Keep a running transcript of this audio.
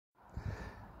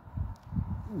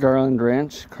Garland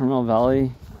Ranch, Carmel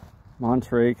Valley,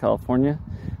 Monterey, California.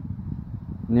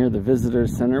 Near the visitor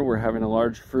center, we're having a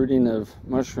large fruiting of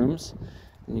mushrooms,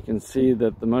 and you can see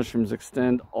that the mushrooms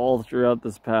extend all throughout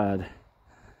this pad.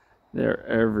 They're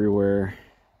everywhere.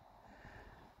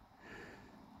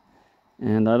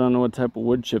 And I don't know what type of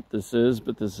wood chip this is,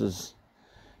 but this is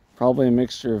probably a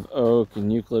mixture of oak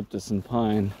and eucalyptus and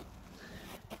pine.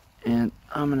 And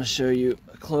I'm going to show you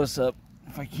a close-up,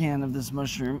 if I can, of this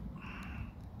mushroom.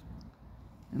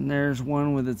 And there's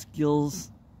one with its gills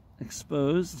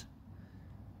exposed.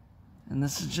 And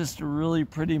this is just a really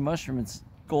pretty mushroom. It's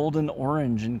golden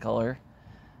orange in color.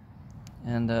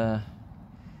 And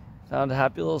found a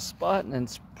happy little spot, and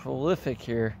it's prolific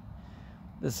here.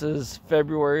 This is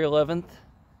February 11th,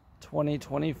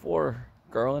 2024,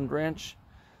 Garland Ranch,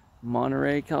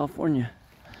 Monterey, California.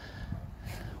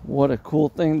 What a cool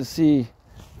thing to see.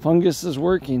 Fungus is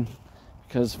working,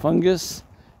 because fungus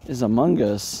is among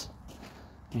us.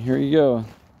 And here you go.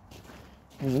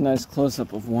 Here's a nice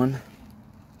close-up of one.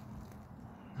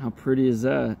 How pretty is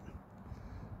that?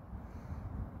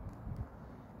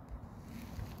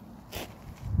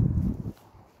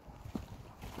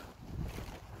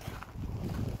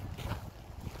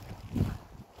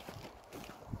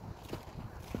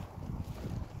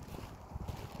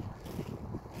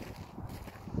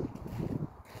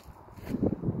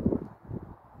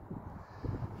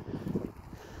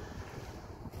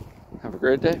 Have a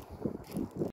great day.